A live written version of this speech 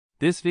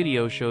This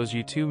video shows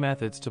you two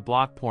methods to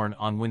block porn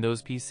on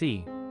Windows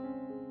PC.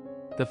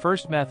 The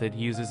first method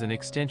uses an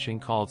extension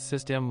called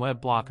Cisdem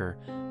Web Blocker,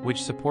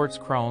 which supports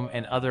Chrome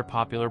and other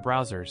popular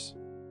browsers.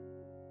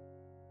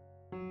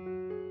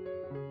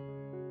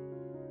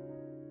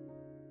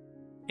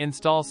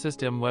 Install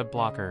Cisdem Web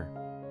Blocker.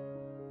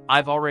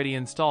 I've already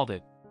installed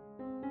it.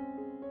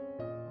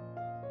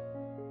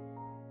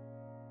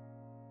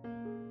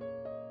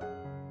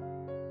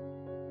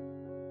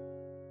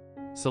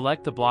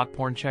 Select the Block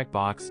Porn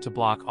checkbox to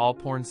block all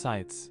porn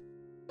sites.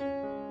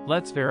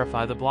 Let's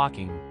verify the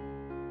blocking.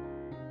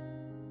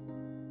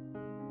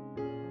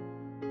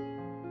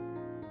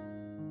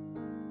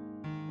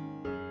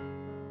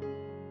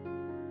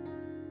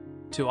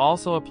 To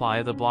also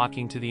apply the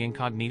blocking to the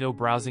incognito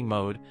browsing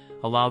mode,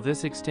 allow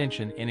this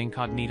extension in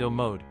incognito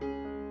mode.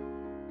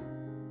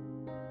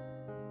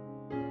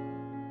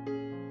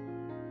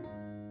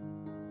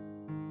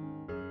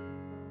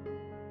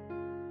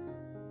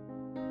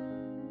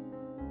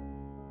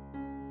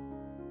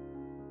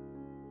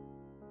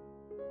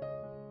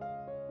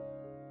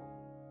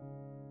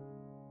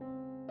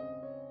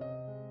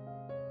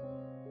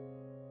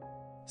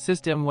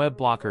 Cisdem Web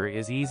Blocker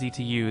is easy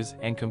to use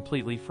and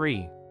completely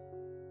free.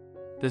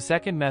 The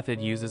second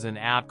method uses an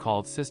app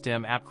called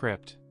Cisdem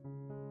AppCrypt.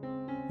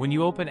 When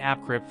you open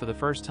AppCrypt for the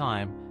first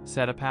time,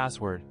 set a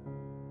password.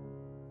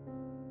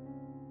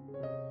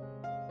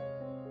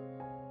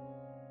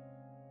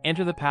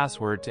 Enter the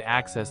password to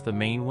access the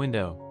main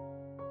window.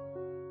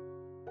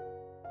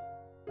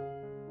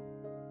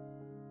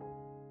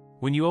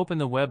 When you open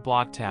the Web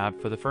Block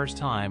tab for the first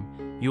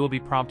time, you will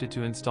be prompted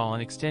to install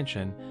an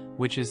extension,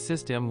 which is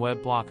Cisdem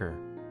Web Blocker.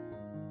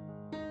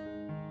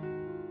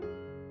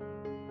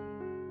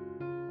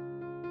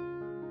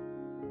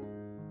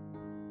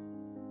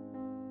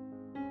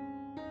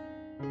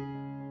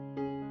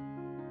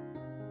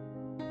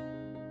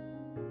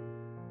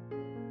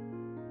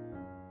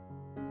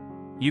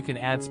 You can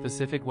add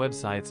specific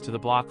websites to the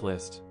block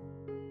list.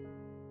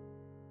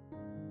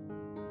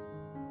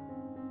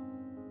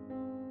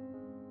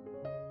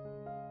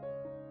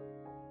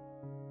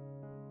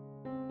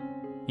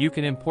 You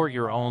can import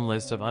your own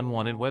list of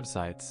unwanted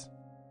websites.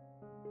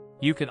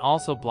 You can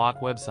also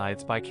block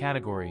websites by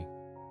category.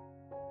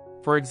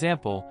 For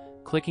example,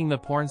 clicking the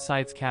porn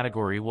sites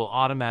category will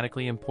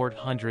automatically import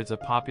hundreds of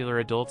popular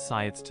adult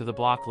sites to the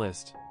block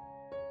list.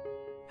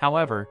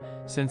 However,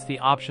 since the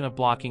option of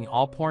blocking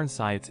all porn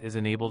sites is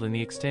enabled in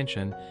the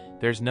extension,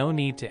 there's no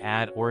need to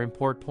add or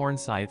import porn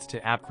sites to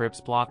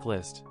AppCrypt's block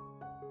list.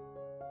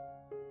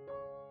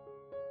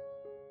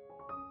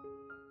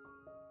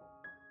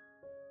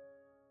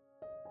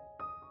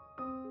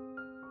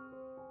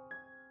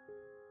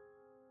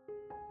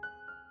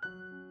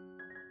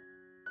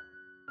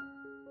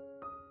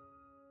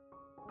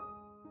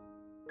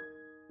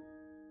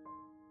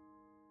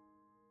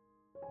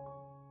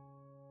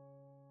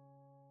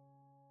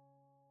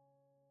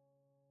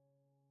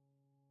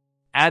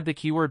 Add the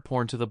keyword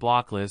porn to the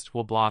block list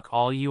will block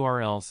all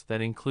URLs that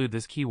include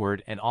this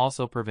keyword and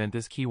also prevent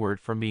this keyword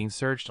from being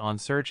searched on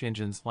search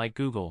engines like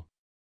Google.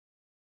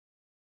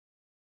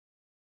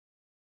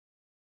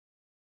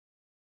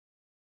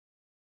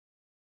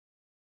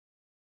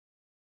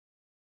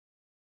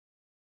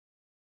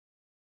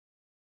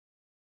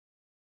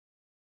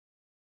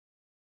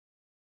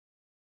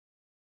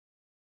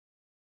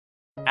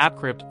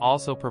 AppCrypt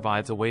also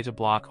provides a way to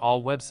block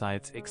all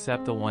websites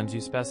except the ones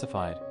you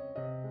specified.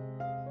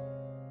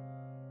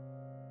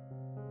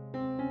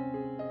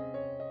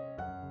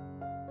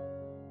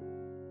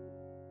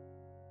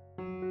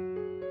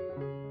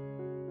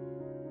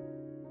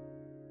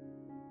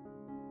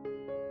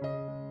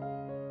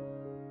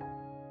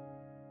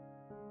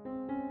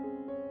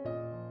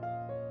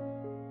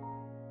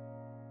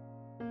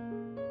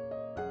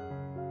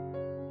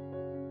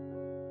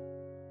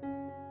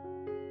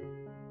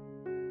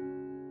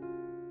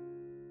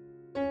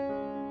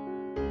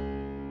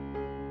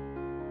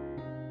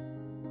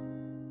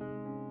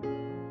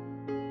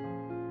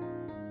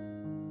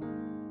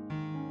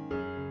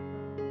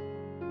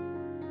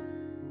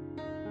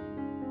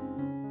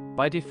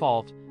 By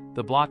default,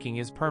 the blocking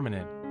is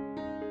permanent,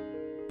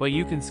 but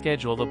you can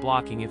schedule the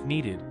blocking if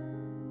needed.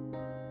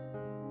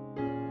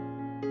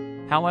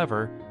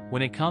 However,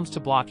 when it comes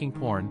to blocking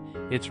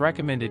porn, it's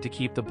recommended to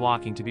keep the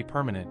blocking to be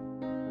permanent.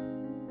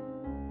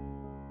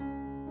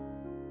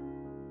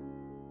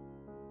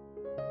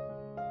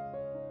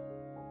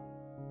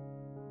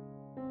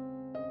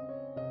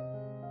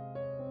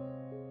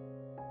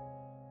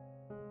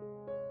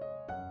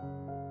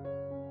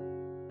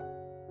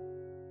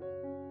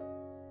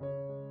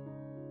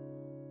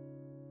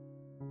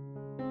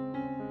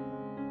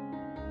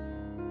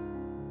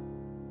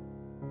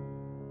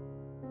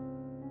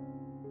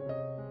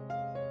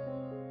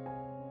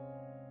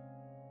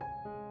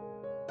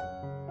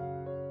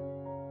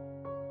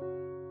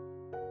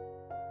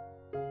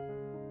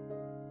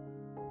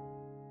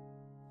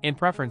 In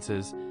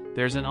Preferences,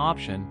 there's an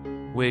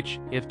option,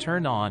 which, if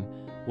turned on,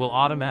 will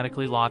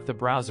automatically lock the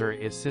browser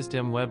if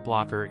Cisdem Web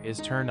Blocker is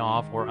turned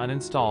off or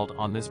uninstalled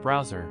on this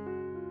browser.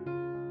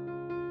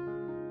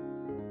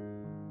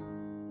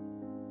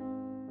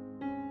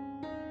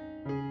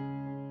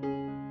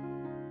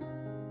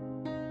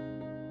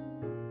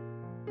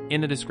 In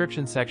the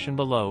description section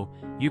below,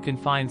 you can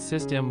find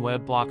Cisdem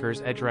Web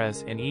Blocker's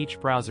address in each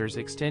browser's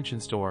extension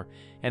store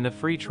and the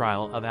free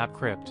trial of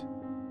AppCrypt.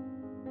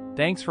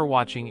 Thanks for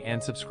watching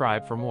and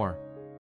subscribe for more.